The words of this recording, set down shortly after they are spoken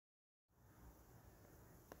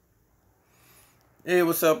Hey,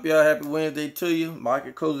 what's up, y'all? Happy Wednesday to you.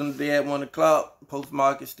 Market closing today at 1 o'clock. Post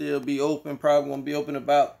market still be open. Probably won't be open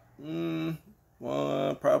about probably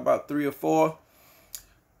about 3 or 4.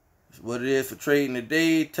 That's what it is for trading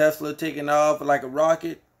today. Tesla taking off like a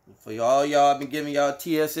rocket. For y'all, I've been giving y'all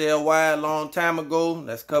TSLY a long time ago.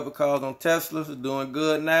 That's cover calls on Tesla. It's doing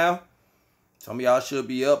good now. Some of y'all should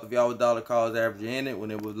be up if y'all was dollar calls averaging in it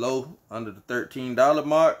when it was low under the $13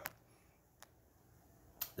 mark.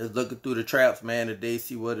 Just looking through the traps, man, today,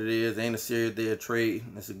 see what it is. Ain't a serious day of trade.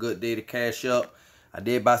 It's a good day to cash up. I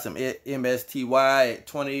did buy some MSTY at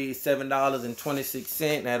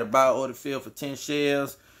 $27.26. Had a buy order fill for 10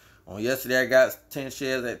 shares. On yesterday, I got 10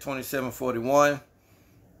 shares at $27.41.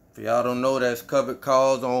 If y'all don't know, that's covered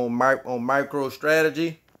calls on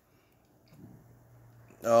MicroStrategy.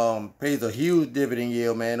 Pays a huge dividend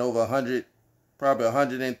yield, man, over 100, probably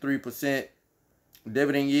 103%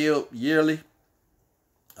 dividend yield yearly.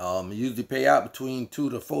 Usually pay out between $2 to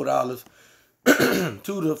 $4, $2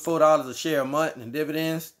 to $4 a share a month in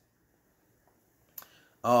dividends.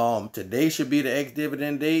 Today should be the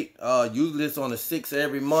ex-dividend date. Usually it's on the 6th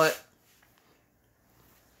every month.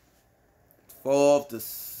 4th to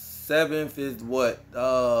 7th is what?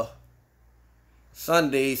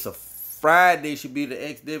 Sunday. So Friday should be the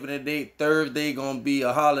ex-dividend date. Thursday gonna be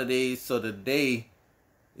a holiday, so the day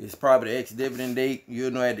is probably the ex-dividend date. You'll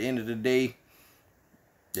know at the end of the day.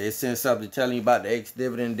 They send something telling you about the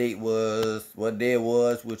ex-dividend date was, what day it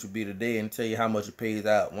was, which would be the day, and tell you how much it pays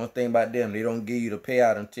out. One thing about them, they don't give you the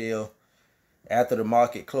payout until after the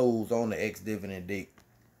market closed on the ex-dividend date.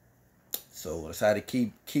 So that's how they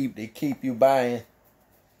keep you buying,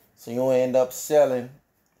 so you don't end up selling,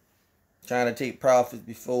 trying to take profits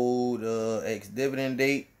before the ex-dividend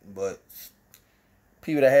date. But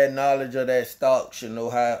people that had knowledge of that stock should know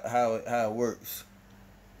how it works.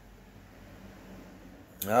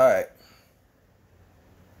 All right.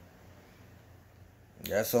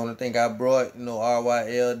 That's the only thing I brought.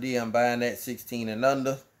 RYLD. I'm buying that 16 and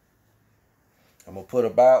under. I'm going to put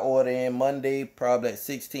a buy order in Monday, probably at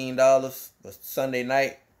 $16. But Sunday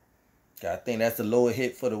night, I think that's the lower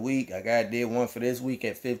hit for the week. Did one for this week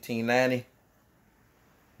at $15.90.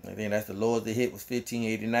 I think that's the lowest the hit was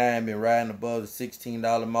 $15.89. Been riding above the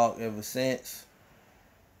 $16 mark ever since.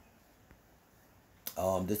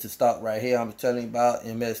 This is stock right here I'm telling you about,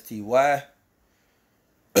 MSTY.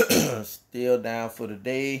 Still down for the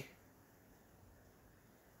day.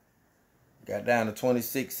 Got down to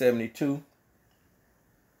 26.72.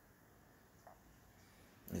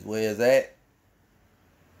 Is where it's at.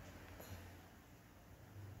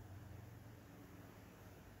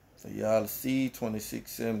 So y'all see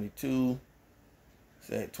 26.72. It's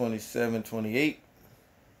at 27.28.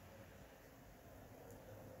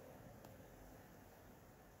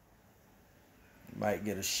 Might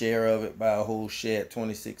get a share of it, buy a whole share at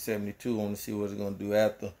 26.72. Want to see what it's gonna do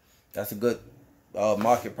after. That's a good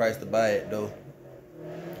market price to buy it though.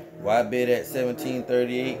 Why bid at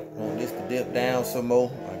 17.38? Want this to dip down some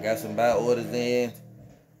more. I got some buy orders in.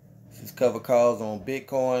 This is cover calls on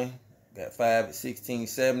Bitcoin. Got 5 at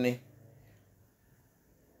 16.70.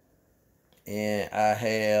 And I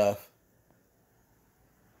have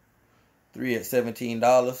 3 at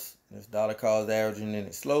 $17. This dollar calls averaging in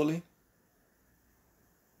it slowly.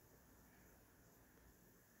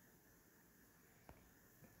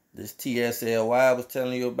 This TSLY I was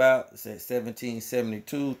telling you about, it's at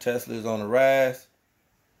 17.72. Tesla is on the rise.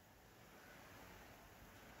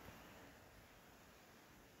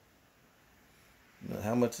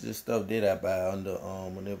 How much of this stuff did I buy under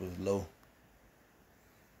when it was low?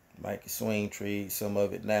 Might swing trade some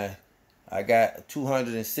of it now. I got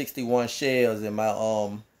 261 shares in my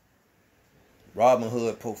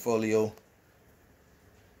Robinhood portfolio.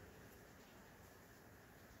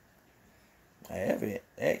 I haven't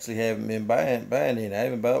been buying it. I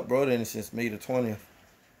haven't brought any since May the 20th.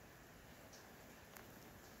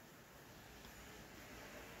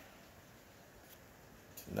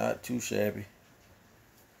 It's not too shabby.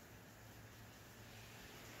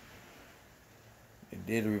 It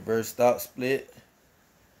did a reverse stock split.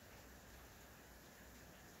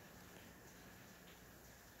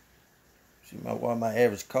 See why my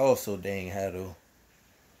average cost so dang high though.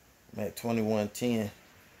 I'm at 21.10.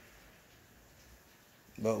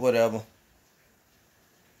 But whatever.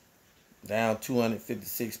 Down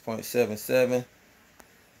 256.77.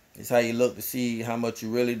 It's how you look to see how much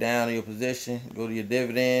you really down in your position. Go to your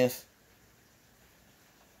dividends.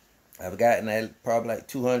 I've gotten that probably like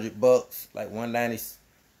 $200, like 190,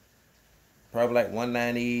 probably like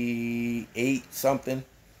 198 something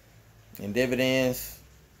in dividends.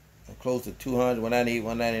 I'm close to 200, 198,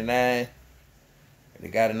 199. They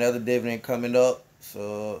got another dividend coming up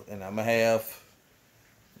So, and I'm going to have,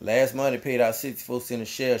 last month it paid out 64 cents a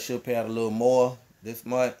share. Should pay out a little more this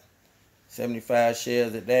month. 75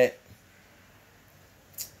 shares at that.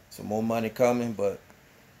 Some more money coming, but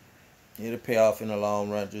it'll pay off in the long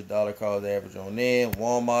run. Just dollar cost average on there.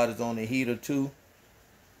 Walmart is on the heater too.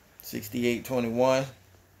 68.21.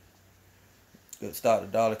 Good start the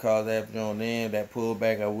dollar cost average on there. That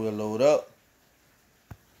pullback I will load up.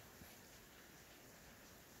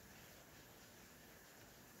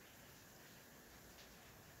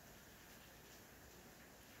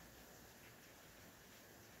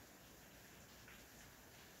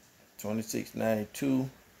 $26.92.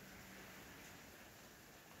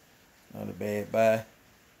 Not a bad buy.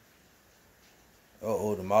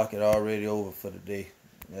 Uh-oh, the market already over for the day.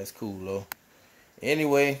 That's cool, though.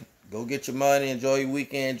 Anyway, go get your money. Enjoy your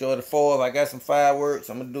weekend. Enjoy the 4th. I got some fireworks.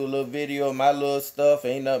 I'm going to do a little video of my little stuff.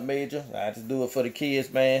 Ain't nothing major. I just do it for the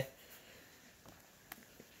kids, man.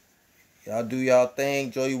 Y'all do y'all thing.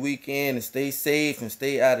 Enjoy your weekend and stay safe and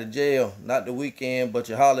stay out of jail. Not the weekend, but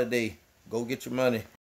your holiday. Go get your money.